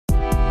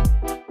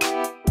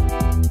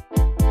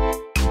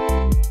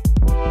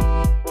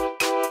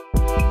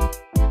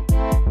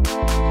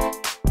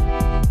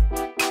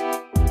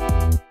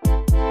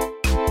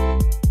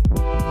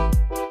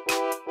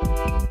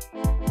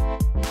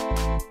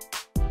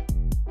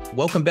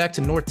Welcome back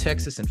to North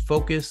Texas in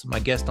Focus. My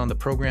guest on the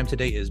program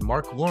today is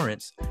Mark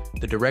Lawrence,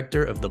 the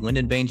director of the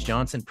Lyndon Baines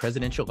Johnson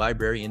Presidential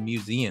Library and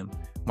Museum.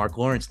 Mark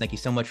Lawrence, thank you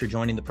so much for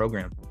joining the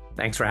program.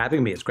 Thanks for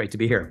having me. It's great to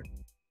be here.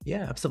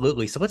 Yeah,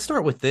 absolutely. So let's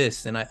start with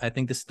this. And I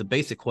think this is the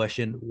basic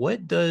question.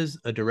 What does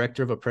a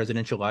director of a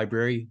presidential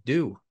library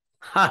do?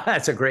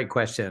 That's a great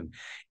question.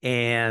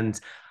 And,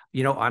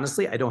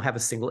 honestly, I don't have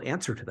a single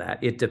answer to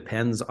that. It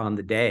depends on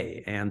the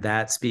day. And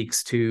that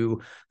speaks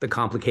to the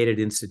complicated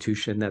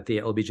institution that the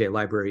LBJ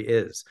Library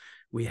is.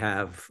 We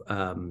have,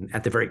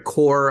 at the very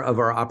core of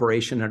our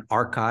operation, an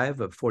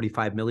archive of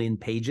 45 million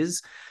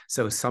pages.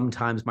 So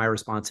sometimes my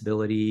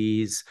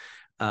responsibilities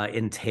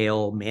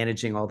entail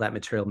managing all that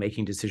material,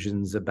 making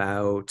decisions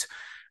about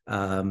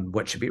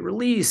what should be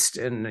released,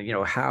 and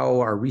how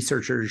our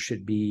researchers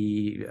should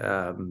be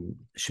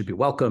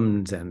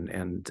welcomed,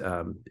 and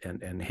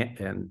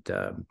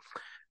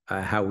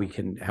how we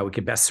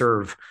can best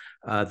serve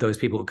those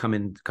people who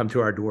come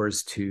through our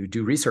doors to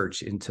do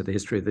research into the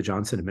history of the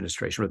Johnson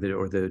administration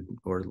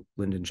or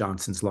Lyndon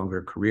Johnson's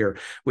longer career.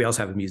 We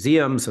also have a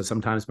museum, so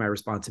sometimes my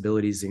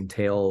responsibilities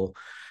entail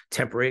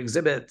temporary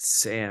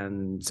exhibits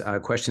and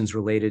questions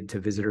related to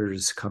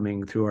visitors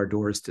coming through our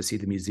doors to see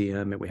the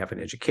museum. And we have an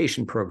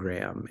education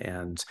program.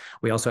 And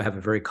we also have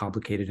a very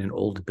complicated and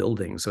old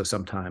building. So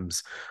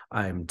sometimes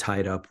I'm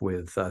tied up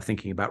with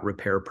thinking about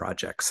repair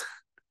projects.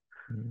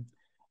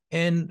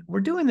 And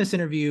we're doing this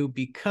interview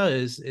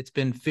because it's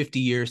been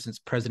 50 years since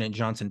President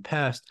Johnson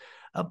passed.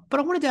 But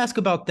I wanted to ask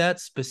about that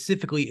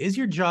specifically. Is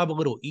your job a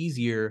little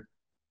easier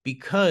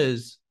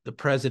because the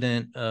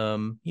president,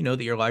 that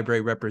your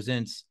library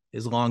represents,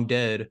 is long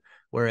dead,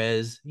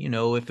 whereas,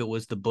 if it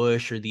was the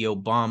Bush or the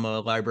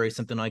Obama library,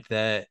 something like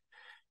that,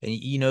 and,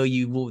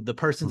 the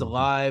person's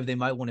alive, they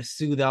might want to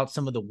soothe out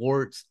some of the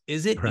warts.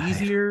 Is it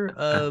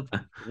easier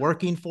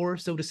working for,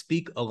 so to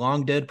speak, a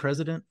long dead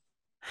president?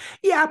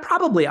 Yeah,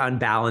 probably on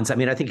balance. I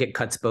mean, I think it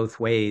cuts both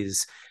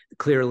ways.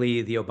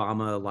 Clearly, the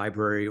Obama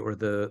library or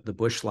the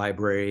Bush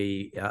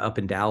library up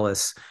in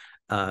Dallas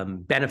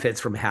benefits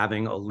from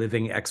having a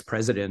living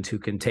ex-president who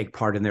can take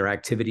part in their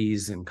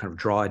activities and kind of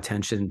draw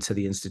attention to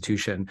the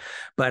institution.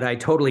 But I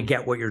totally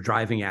get what you're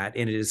driving at.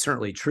 And it is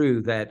certainly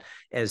true that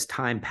as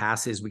time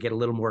passes, we get a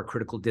little more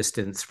critical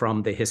distance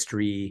from the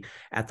history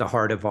at the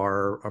heart of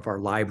our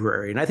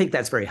library. And I think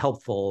that's very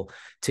helpful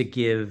to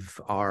give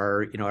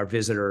our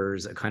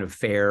visitors a kind of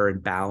fair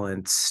and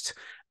balanced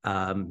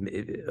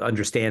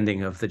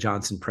understanding of the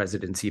Johnson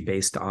presidency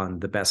based on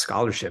the best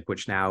scholarship,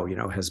 which now,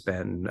 has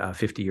been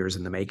 50 years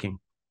in the making.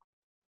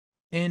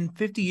 And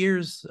 50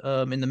 years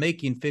in the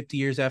making, 50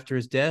 years after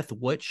his death,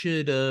 what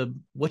should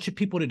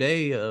people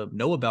today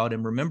know about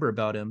him, remember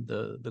about him,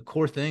 the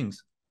core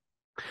things?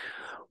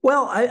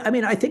 Well,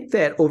 I think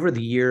that over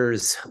the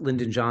years,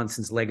 Lyndon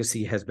Johnson's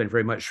legacy has been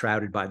very much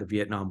shrouded by the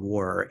Vietnam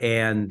War.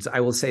 And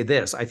I will say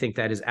this, I think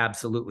that is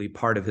absolutely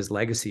part of his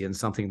legacy and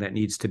something that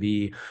needs to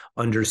be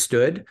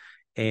understood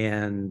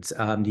and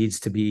needs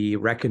to be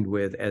reckoned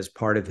with as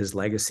part of his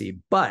legacy.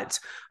 But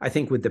I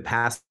think with the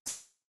passage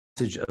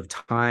of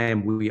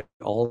time, we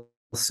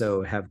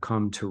also have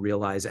come to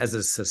realize as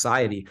a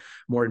society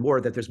more and more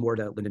that there's more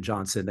to Lyndon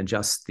Johnson than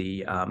just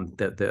the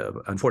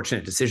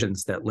unfortunate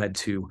decisions that led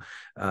to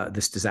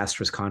this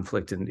disastrous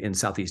conflict in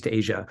Southeast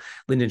Asia.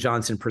 Lyndon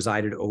Johnson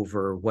presided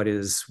over what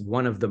is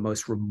one of the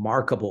most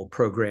remarkable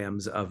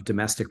programs of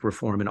domestic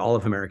reform in all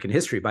of American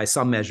history, by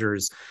some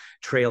measures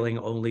trailing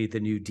only the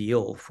New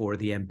Deal for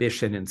the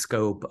ambition and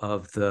scope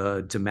of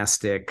the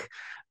domestic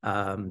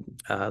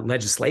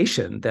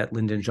legislation that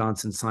Lyndon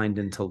Johnson signed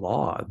into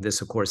law. This,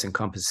 of course,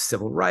 encompasses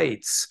civil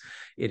rights.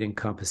 It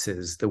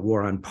encompasses the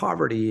war on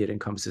poverty. It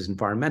encompasses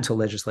environmental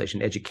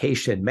legislation,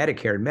 education,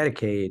 Medicare and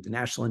Medicaid, the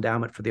National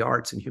Endowment for the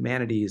Arts and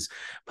Humanities,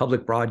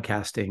 public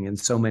broadcasting, and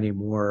so many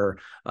more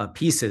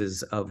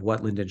pieces of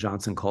what Lyndon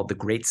Johnson called the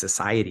Great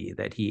Society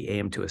that he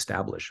aimed to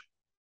establish.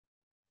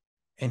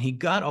 And he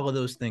got all of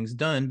those things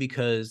done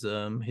because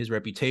his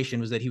reputation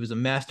was that he was a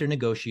master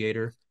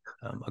negotiator,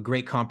 a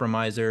great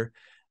compromiser.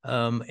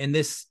 In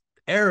this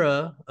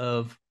era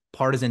of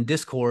partisan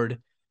discord,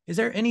 is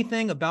there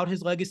anything about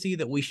his legacy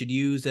that we should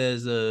use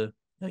as a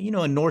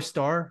North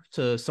Star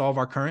to solve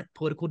our current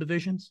political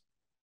divisions?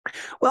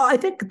 Well, I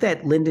think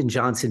that Lyndon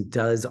Johnson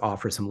does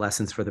offer some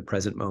lessons for the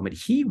present moment.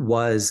 He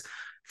was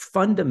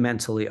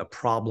fundamentally a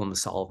problem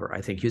solver.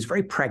 I think he was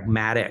very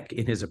pragmatic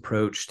in his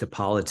approach to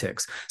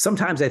politics.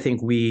 Sometimes I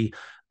think we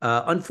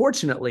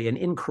unfortunately and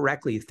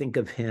incorrectly think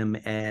of him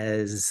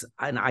as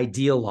an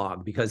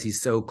ideologue because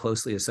he's so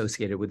closely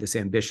associated with this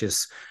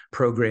ambitious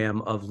program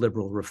of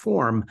liberal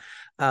reform.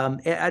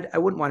 I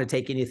wouldn't want to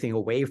take anything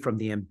away from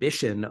the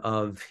ambition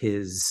of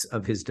his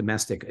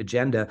domestic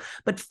agenda,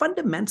 but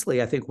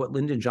fundamentally, I think what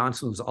Lyndon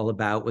Johnson was all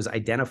about was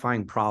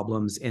identifying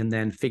problems and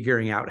then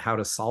figuring out how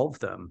to solve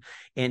them.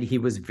 And he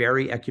was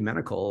very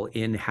ecumenical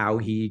in how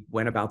he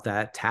went about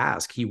that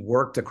task. He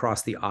worked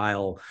across the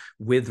aisle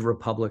with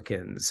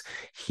Republicans.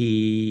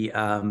 He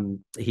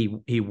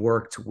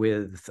worked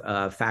with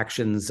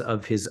factions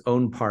of his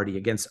own party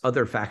against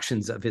other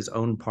factions of his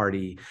own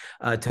party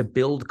to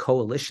build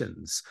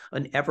coalitions.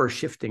 An ever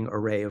shifting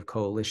array of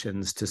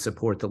coalitions to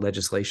support the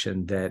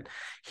legislation that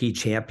he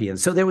championed.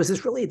 So there was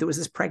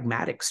this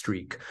pragmatic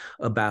streak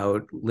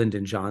about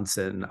Lyndon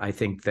Johnson, I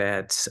think,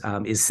 that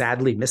is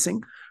sadly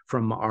missing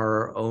from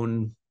our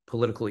own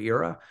political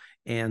era,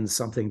 and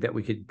something that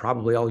we could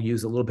probably all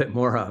use a little bit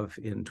more of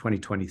in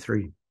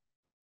 2023.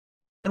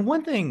 And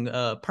one thing,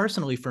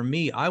 personally for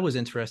me, I was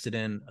interested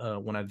in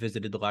when I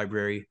visited the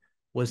library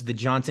was the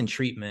Johnson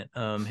treatment.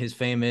 His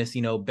famous,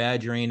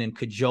 badgering and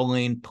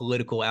cajoling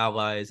political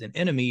allies and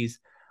enemies.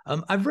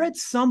 I've read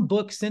some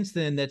books since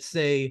then that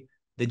say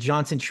the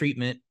Johnson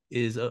treatment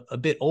is a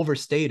bit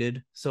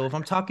overstated. So if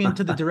I'm talking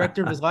to the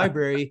director of his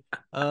library,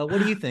 what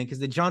do you think? Is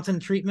the Johnson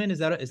treatment, is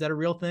that a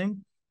real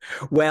thing?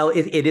 Well,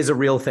 it is a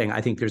real thing. I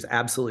think there's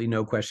absolutely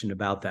no question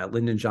about that.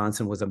 Lyndon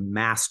Johnson was a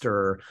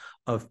master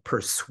of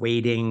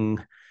persuading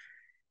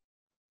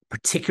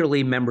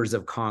particularly members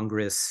of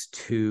Congress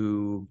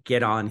to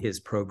get on his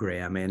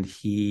program. And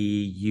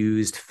he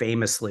used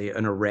famously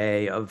an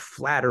array of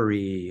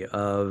flattery,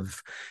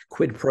 of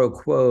quid pro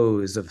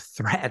quos, of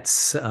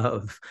threats,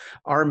 of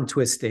arm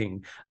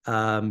twisting,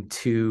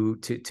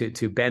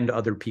 to bend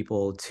other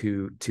people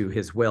to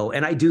his will.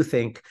 And I do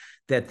think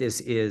that this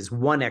is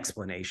one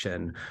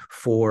explanation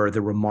for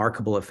the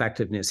remarkable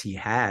effectiveness he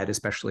had,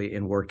 especially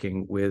in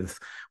working with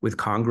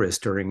Congress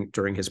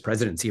during his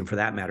presidency, and for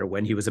that matter,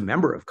 when he was a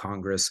member of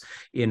Congress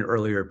in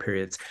earlier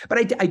periods. But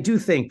I do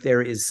think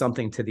there is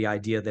something to the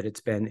idea that it's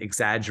been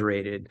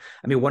exaggerated.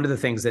 I mean, one of the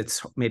things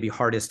that's maybe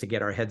hardest to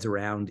get our heads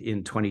around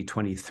in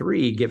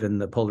 2023, given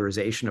the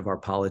polarization of our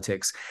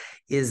politics,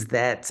 is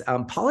that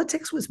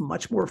politics was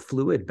much more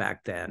fluid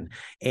back then.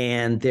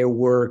 And there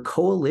were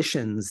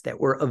coalitions that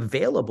were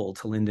available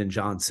to Lyndon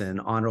Johnson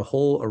on a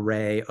whole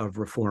array of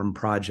reform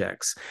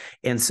projects.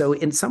 And so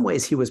in some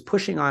ways, he was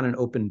pushing on an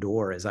open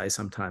door, as I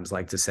sometimes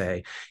like to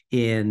say,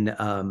 in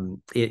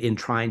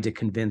trying to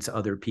convince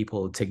other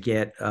people to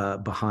get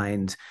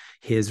behind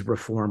his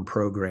reform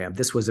program.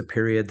 This was a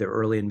period, the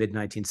early and mid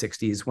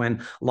 1960s,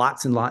 when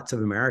lots and lots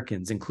of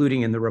Americans,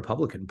 including in the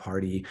Republican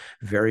Party,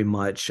 very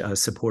much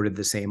supported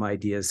the same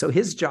ideas. So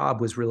his job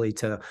was really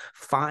to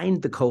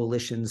find the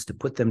coalitions, to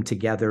put them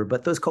together,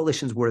 but those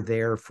coalitions were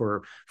there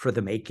for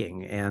the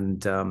making, and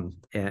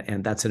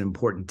that's an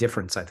important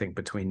difference, I think,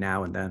 between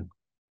now and then.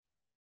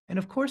 And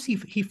of course,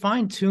 he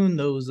fine-tuned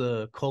those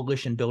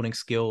coalition building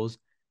skills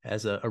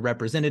as a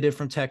representative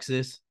from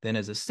Texas, then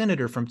as a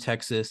senator from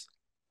Texas.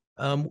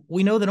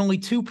 We know that only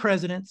two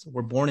presidents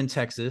were born in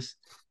Texas,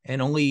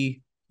 and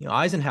only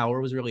Eisenhower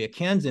was really a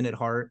Kansan at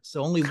heart,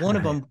 so only one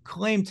of them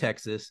claimed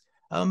Texas.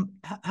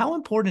 How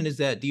important is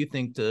that, do you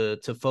think,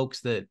 to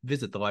folks that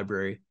visit the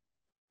library?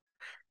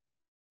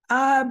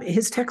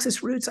 His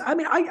Texas roots. I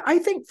mean, I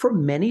think for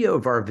many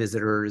of our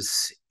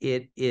visitors,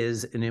 it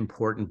is an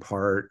important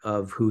part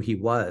of who he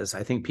was.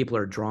 I think people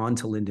are drawn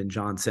to Lyndon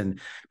Johnson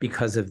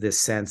because of this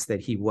sense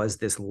that he was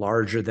this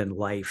larger than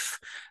life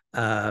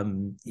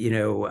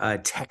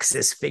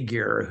Texas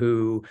figure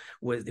who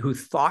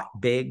thought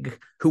big,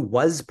 who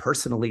was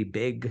personally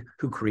big,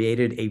 who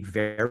created a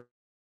very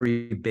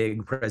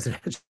big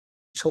presidential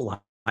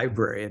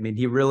library. I mean,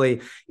 he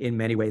really, in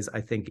many ways,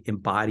 I think,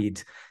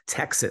 embodied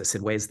Texas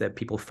in ways that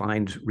people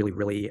find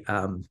really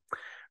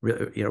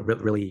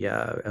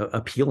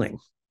appealing.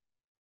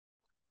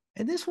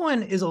 And this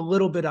one is a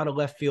little bit out of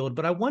left field,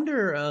 but I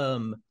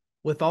wonder,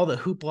 with all the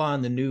hoopla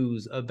in the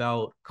news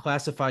about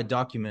classified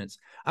documents,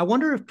 I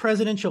wonder if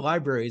presidential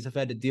libraries have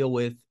had to deal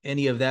with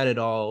any of that at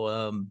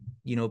all.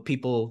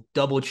 People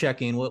double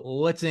checking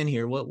what's in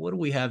here, what do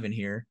we have in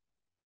here?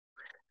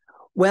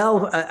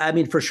 Well, I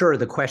mean, for sure,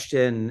 the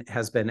question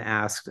has been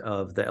asked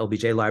of the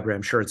LBJ library.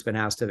 I'm sure it's been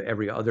asked of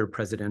every other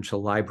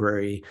presidential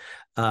library.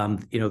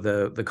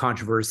 The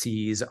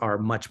controversies are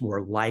much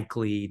more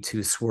likely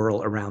to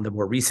swirl around the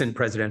more recent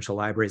presidential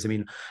libraries. I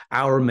mean,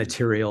 our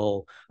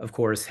material, of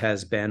course,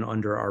 has been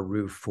under our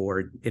roof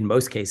for, in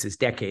most cases,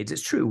 decades.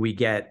 It's true, we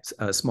get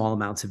small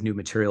amounts of new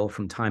material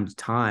from time to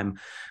time,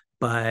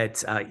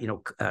 but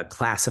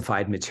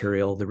classified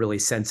material, the really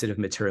sensitive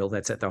material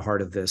that's at the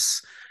heart of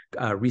this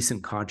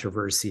recent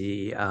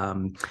controversy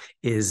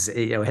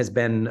has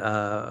been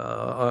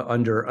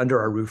under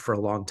our roof for a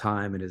long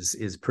time, and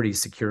is pretty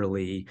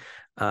securely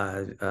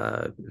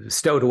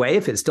stowed away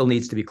if it still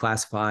needs to be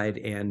classified.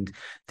 And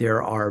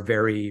there are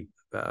very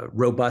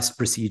robust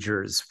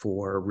procedures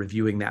for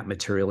reviewing that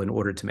material in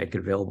order to make it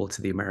available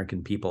to the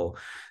American people.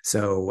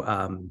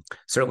 So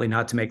certainly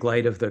not to make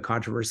light of the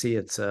controversy,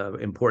 it's an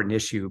important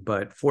issue,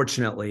 but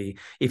fortunately,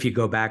 if you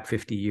go back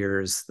 50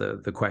 years,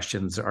 the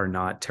questions are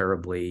not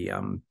terribly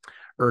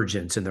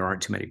urgent, and there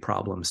aren't too many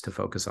problems to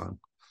focus on.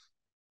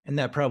 And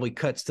that probably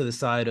cuts to the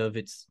side of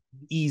it's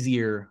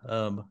easier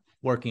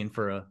working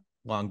for a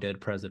long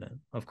dead president,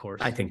 of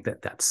course. I think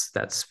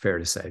that's fair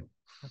to say.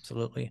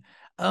 Absolutely.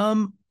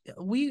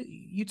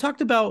 You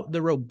talked about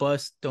the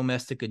robust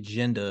domestic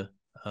agenda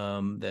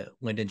that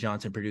Lyndon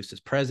Johnson produced as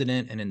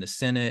president and in the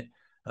Senate.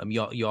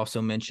 You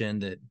also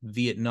mentioned that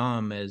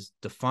Vietnam has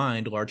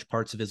defined large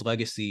parts of his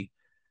legacy.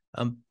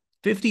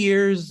 50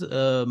 years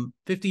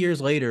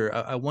later,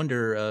 I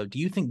wonder, do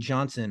you think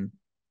Johnson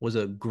was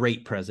a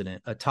great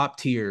president, a top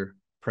tier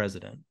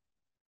president?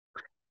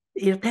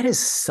 That is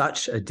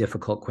such a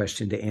difficult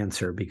question to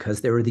answer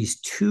because there are these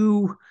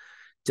two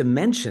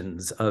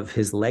dimensions of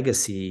his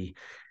legacy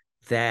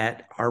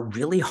that are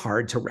really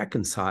hard to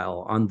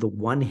reconcile. On the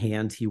one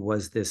hand, he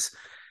was this,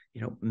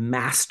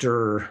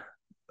 master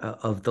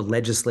of the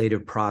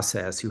legislative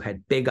process who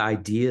had big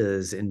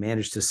ideas and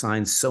managed to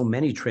sign so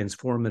many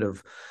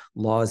transformative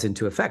laws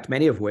into effect,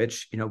 many of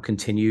which,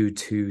 continue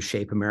to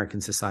shape American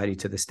society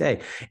to this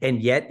day.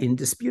 And yet,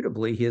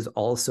 indisputably, he is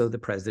also the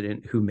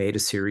president who made a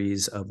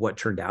series of what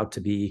turned out to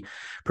be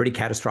pretty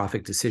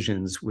catastrophic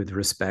decisions with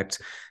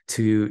respect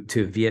to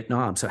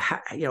Vietnam. So,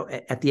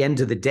 at the end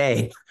of the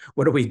day,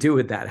 what do we do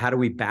with that? How do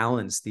we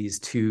balance these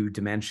two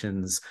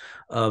dimensions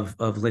of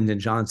Lyndon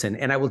Johnson?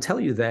 And I will tell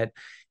you that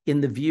in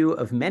the view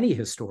of many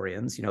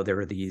historians, there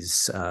are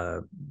these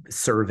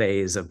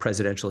surveys of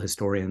presidential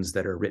historians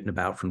that are written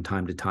about from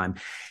time to time.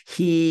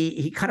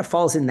 He kind of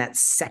falls in that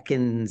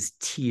second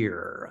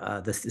tier,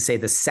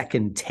 the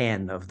second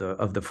 10 of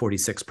the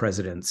 46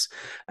 presidents.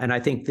 And I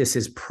think this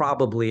is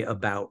probably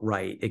about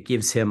right. It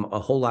gives him a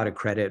whole lot of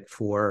credit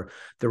for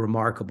the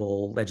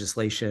remarkable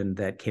legislation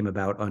that came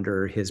about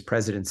under his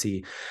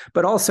presidency,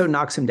 but also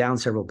knocks him down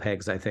several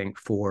pegs, I think,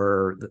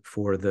 for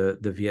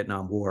the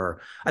Vietnam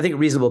War. I think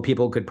reasonable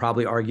people could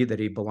probably argue that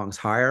he belongs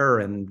higher,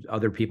 and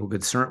other people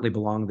could certainly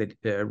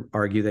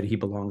argue that he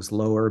belongs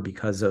lower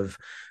because of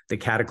the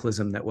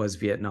cataclysm that was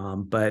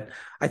Vietnam. But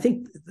I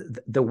think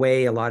the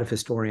way a lot of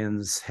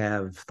historians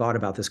have thought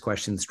about this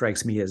question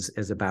strikes me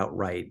as about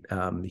right.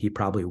 He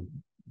probably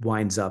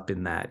winds up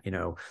in that,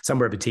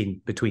 somewhere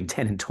between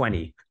 10 and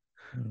 20.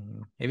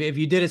 If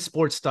you did it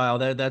sports style,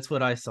 that's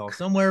what I saw.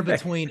 Somewhere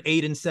between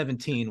 8 and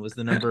 17 was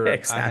the number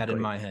Exactly. I had in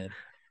my head.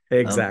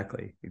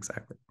 Exactly.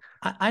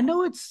 I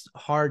know it's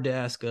hard to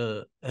ask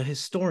a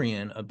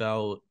historian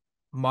about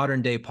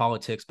modern day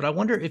politics, but I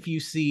wonder if you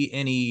see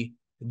any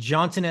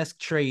Johnson-esque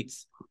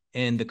traits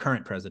in the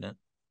current president.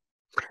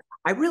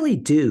 I really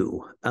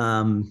do.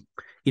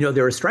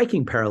 There are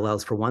striking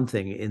parallels, for one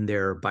thing, in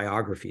their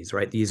biographies,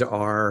 right? These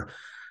are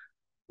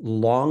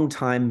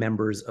longtime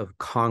members of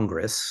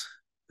Congress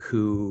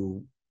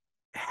who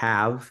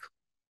have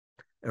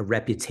a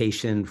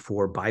reputation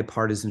for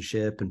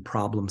bipartisanship and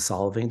problem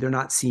solving. They're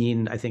not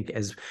seen, I think,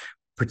 as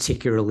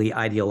particularly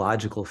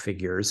ideological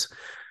figures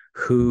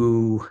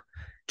who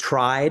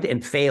tried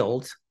and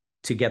failed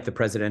to get the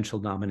presidential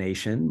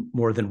nomination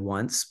more than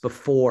once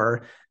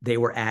before they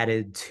were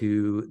added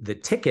to the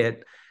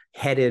ticket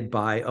headed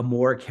by a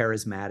more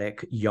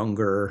charismatic,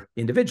 younger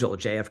individual,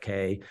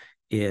 JFK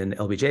in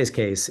LBJ's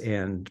case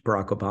and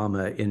Barack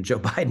Obama in Joe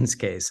Biden's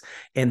case.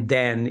 And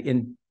then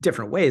in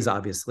different ways,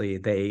 obviously,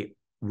 they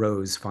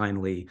rose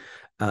finally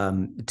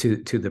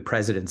to the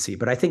presidency.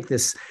 But I think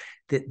this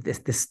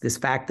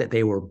fact that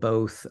they were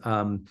both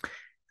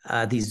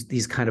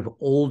these kind of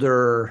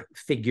older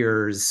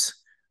figures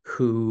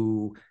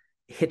who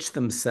hitch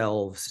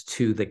themselves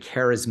to the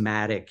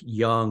charismatic,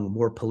 young,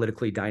 more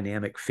politically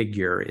dynamic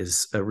figure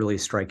is a really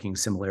striking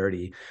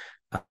similarity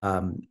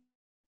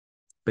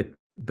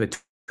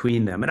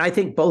between them. And I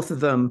think both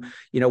of them,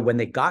 when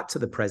they got to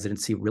the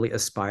presidency, really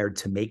aspired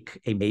to make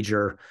a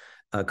major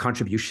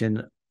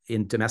contribution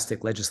in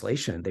domestic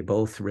legislation. They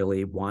both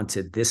really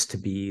wanted this to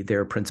be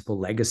their principal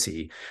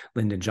legacy.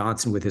 Lyndon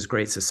Johnson with his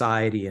Great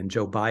Society, and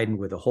Joe Biden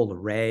with a whole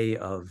array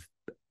of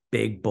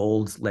big,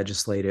 bold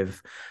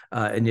legislative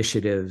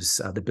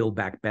initiatives, the Build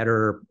Back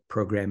Better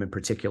program in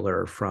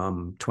particular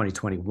from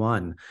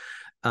 2021.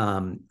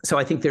 So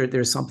I think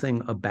there's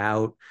something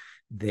about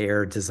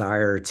their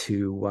desire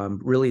to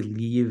really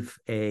leave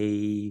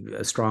a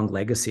strong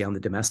legacy on the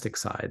domestic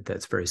side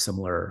that's very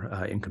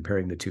similar in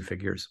comparing the two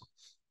figures.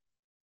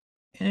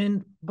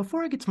 And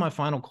before I get to my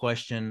final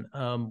question,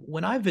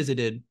 when I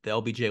visited the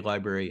LBJ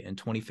Library in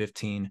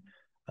 2015,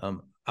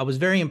 I was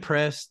very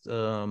impressed.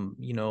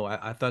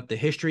 I thought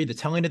the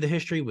telling of the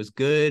history was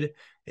good.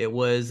 It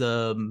was,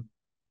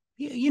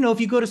 if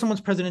you go to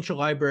someone's presidential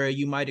library,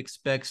 you might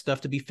expect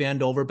stuff to be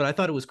fanned over, but I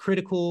thought it was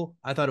critical.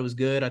 I thought it was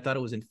good. I thought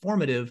it was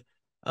informative.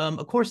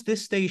 Of course,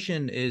 this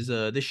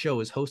show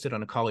is hosted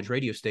on a college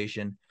radio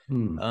station.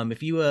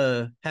 If you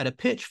had a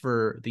pitch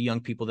for the young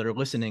people that are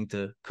listening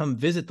to come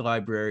visit the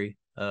library,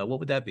 what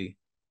would that be?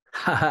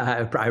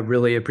 I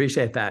really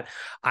appreciate that.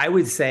 I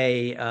would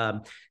say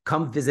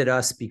come visit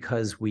us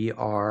because we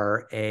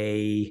are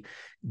a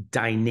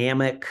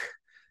dynamic,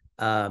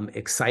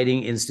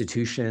 exciting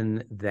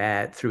institution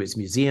that through its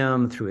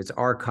museum, through its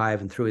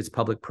archive, and through its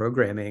public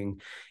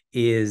programming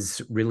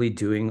is really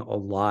doing a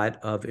lot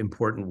of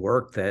important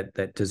work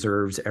that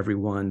deserves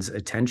everyone's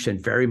attention,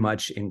 very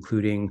much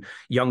including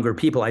younger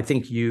people. I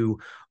think you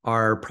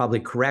are probably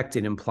correct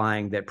in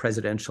implying that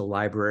presidential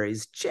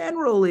libraries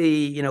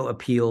generally,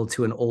 appeal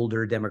to an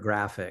older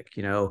demographic.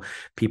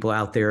 People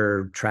out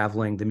there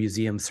traveling the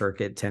museum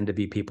circuit tend to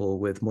be people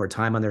with more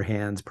time on their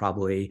hands,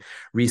 probably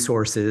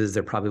resources.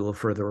 They're probably a little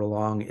further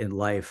along in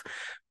life.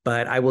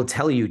 But I will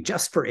tell you,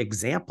 just for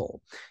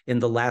example, in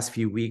the last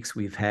few weeks,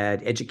 we've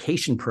had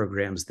education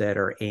programs that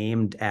are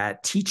aimed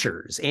at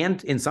teachers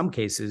and, in some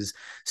cases,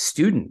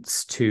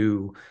 students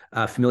to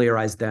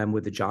familiarize them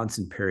with the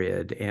Johnson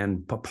period.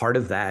 And part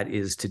of that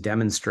is to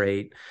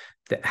demonstrate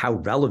that how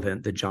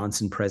relevant the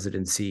Johnson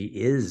presidency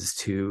is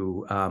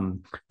to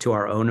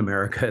our own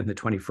America in the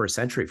 21st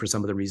century for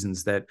some of the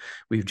reasons that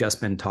we've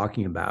just been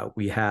talking about.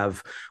 We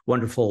have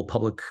wonderful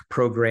public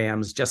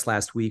programs. Just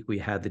last week, we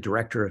had the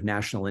Director of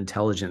National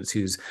Intelligence,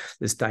 who's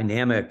this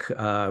dynamic,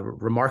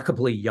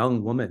 remarkably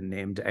young woman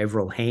named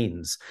Avril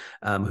Haines,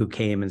 who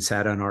came and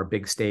sat on our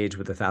big stage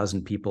with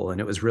 1,000 people.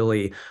 And it was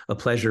really a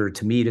pleasure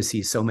to me to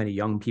see so many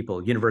young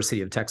people,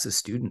 University of Texas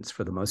students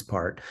for the most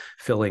part,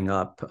 filling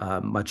up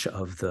much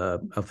of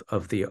the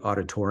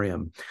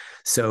auditorium.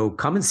 So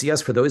come and see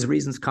us for those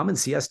reasons. Come and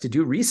see us to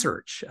do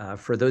research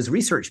for those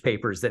research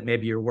papers that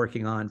maybe you're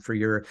working on for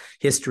your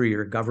history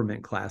or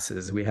government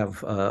classes. We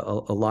have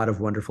a lot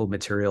of wonderful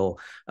material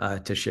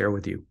to share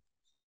with you.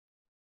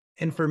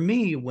 And for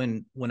me,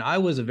 when I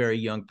was a very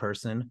young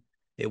person,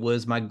 it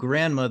was my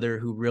grandmother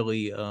who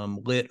really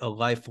lit a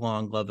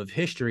lifelong love of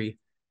history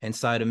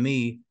inside of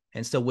me.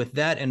 And so with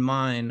that in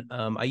mind,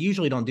 I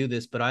usually don't do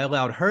this, but I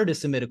allowed her to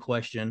submit a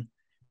question.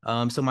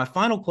 So my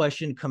final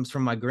question comes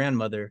from my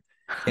grandmother,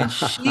 and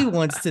she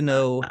wants to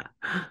know,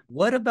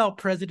 what about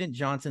President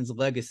Johnson's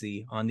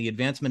legacy on the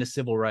advancement of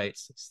civil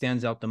rights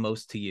stands out the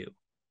most to you?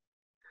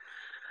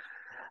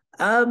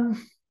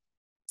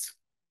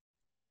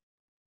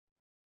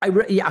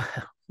 Yeah.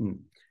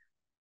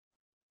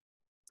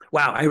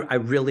 Wow, I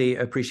really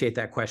appreciate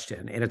that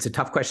question. And it's a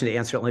tough question to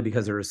answer only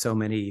because there are so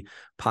many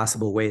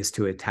possible ways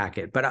to attack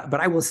it. But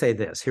I will say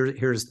this.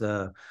 Here's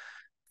the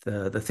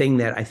thing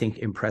that I think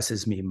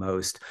impresses me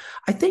most.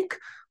 I think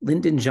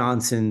Lyndon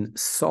Johnson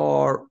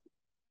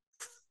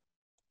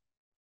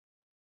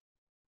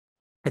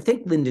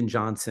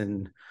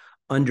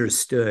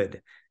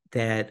understood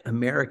that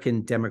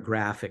American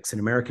demographics and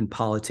American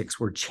politics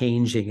were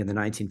changing in the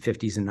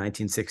 1950s and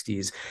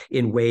 1960s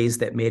in ways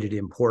that made it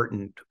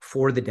important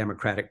for the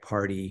Democratic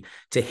Party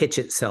to hitch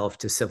itself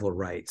to civil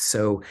rights.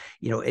 So,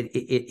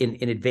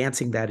 in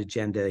advancing that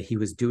agenda, he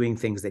was doing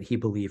things that he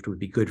believed would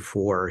be good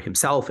for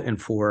himself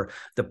and for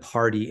the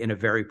party in a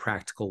very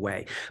practical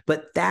way.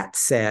 But that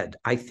said,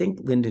 I think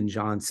Lyndon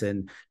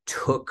Johnson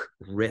took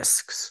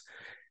risks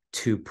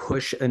to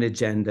push an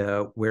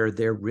agenda where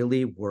there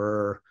really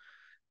were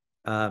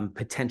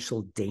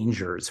potential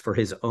dangers for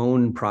his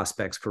own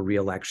prospects for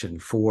reelection,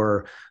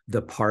 for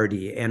the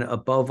party. And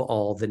above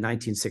all, the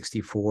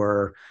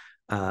 1964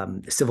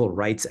 Civil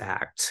Rights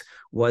Act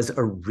was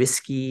a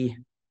risky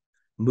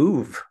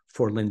move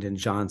for Lyndon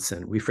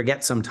Johnson. We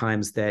forget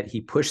sometimes that he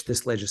pushed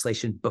this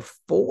legislation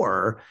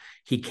before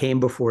he came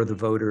before the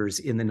voters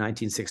in the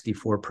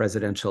 1964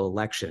 presidential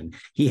election.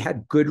 He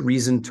had good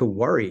reason to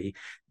worry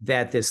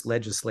that this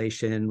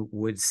legislation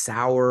would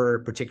sour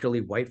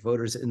particularly white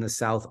voters in the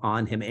South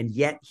on him, and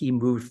yet he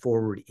moved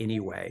forward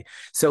anyway.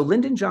 So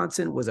Lyndon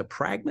Johnson was a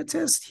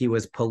pragmatist. He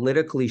was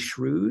politically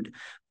shrewd,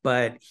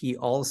 but he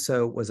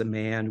also was a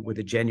man with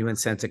a genuine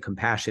sense of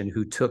compassion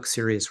who took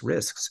serious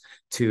risks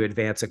to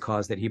advance a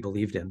cause that he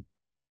believed in.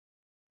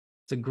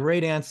 It's a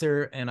great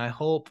answer, and I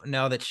hope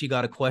now that she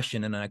got a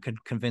question and I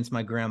could convince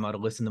my grandma to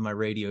listen to my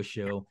radio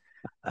show.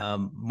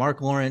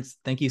 Mark Lawrence,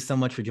 thank you so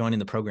much for joining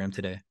the program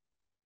today.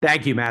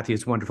 Thank you, Matthew.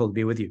 It's wonderful to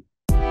be with you.